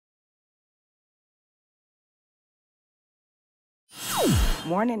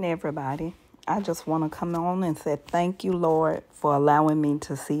Morning, everybody. I just want to come on and say thank you, Lord, for allowing me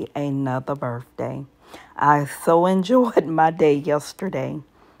to see another birthday. I so enjoyed my day yesterday.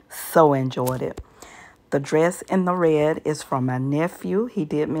 So enjoyed it. The dress in the red is from my nephew. He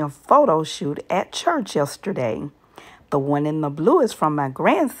did me a photo shoot at church yesterday. The one in the blue is from my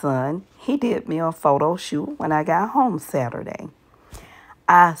grandson. He did me a photo shoot when I got home Saturday.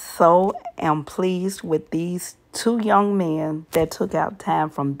 I so am pleased with these two young men that took out time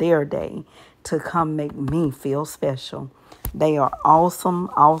from their day to come make me feel special. They are awesome,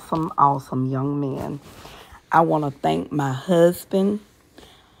 awesome, awesome young men. I want to thank my husband,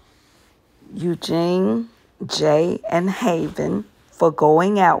 Eugene, Jay, and Haven for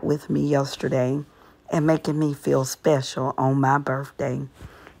going out with me yesterday and making me feel special on my birthday.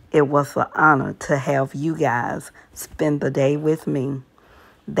 It was an honor to have you guys spend the day with me.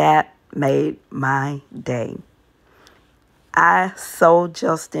 That made my day. I so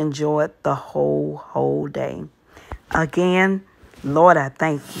just enjoyed the whole day. Again, Lord, I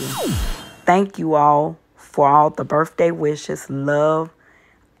thank you. Thank you all for all the birthday wishes, love,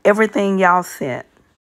 everything y'all sent.